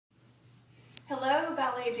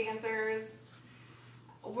ballet dancers,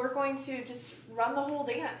 we're going to just run the whole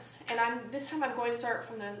dance. And this time I'm going to start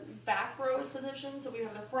from the back row's position. So we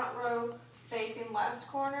have the front row facing left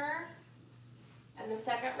corner, and the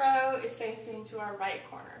second row is facing to our right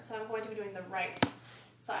corner. So I'm going to be doing the right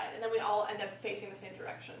side, and then we all end up facing the same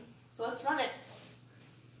direction. So let's run it.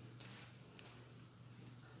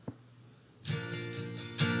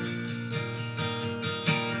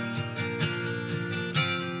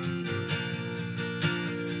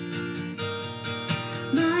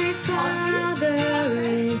 My father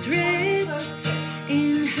is rich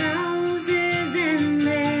in houses and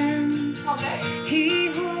lands. He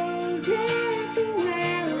holdeth the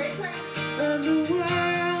wealth of the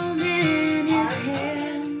world in his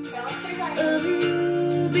hands, of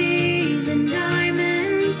rubies and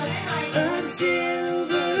diamonds, of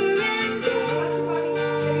silver and gold.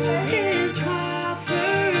 His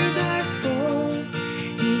coffers are full.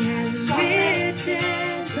 He has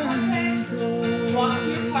riches untold.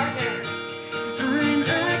 I'm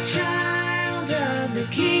a child of the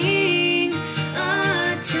King,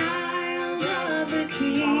 a child of the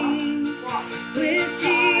King. With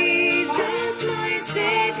Jesus, my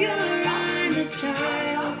Savior, I'm a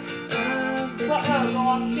child of the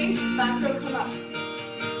King.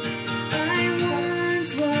 I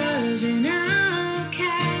once was an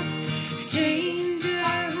outcast, stranger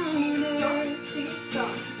on earth,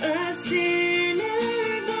 a sinner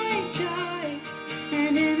by choice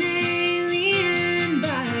and an alien by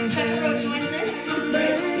birth.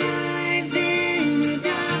 But I've been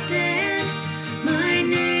adopted, my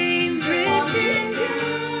name's written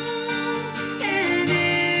down, an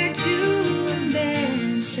heir to a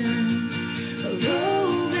mansion, a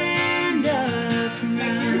robe and a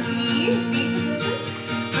crown.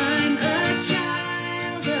 I'm a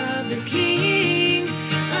child of the King,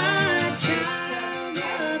 a child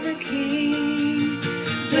of the King.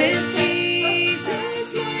 With Jesus,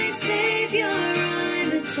 my Savior,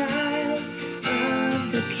 I'm a child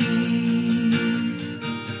of the King.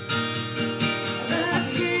 A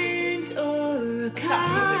tent or a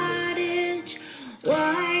cottage,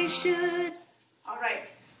 why should... Alright,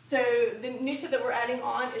 so the new step that we're adding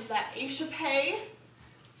on is that échappé,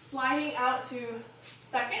 sliding out to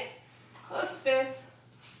second, close fifth,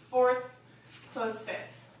 fourth, close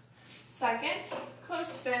fifth. Second,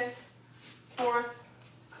 close fifth, fourth,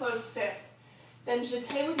 close fifth. Then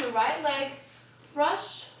jeté with your right leg,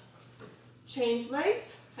 brush, change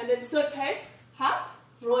legs, and then sauté, hop,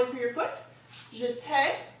 rolling through your foot,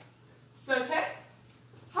 jeté, sauté,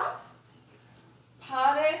 hop,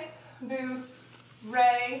 pare, vous,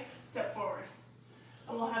 re, step forward.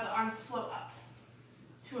 And we'll have the arms flow up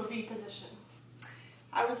to a V position.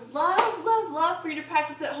 I would love, love, love for you to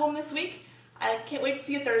practice at home this week. I can't wait to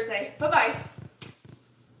see you Thursday. Bye-bye.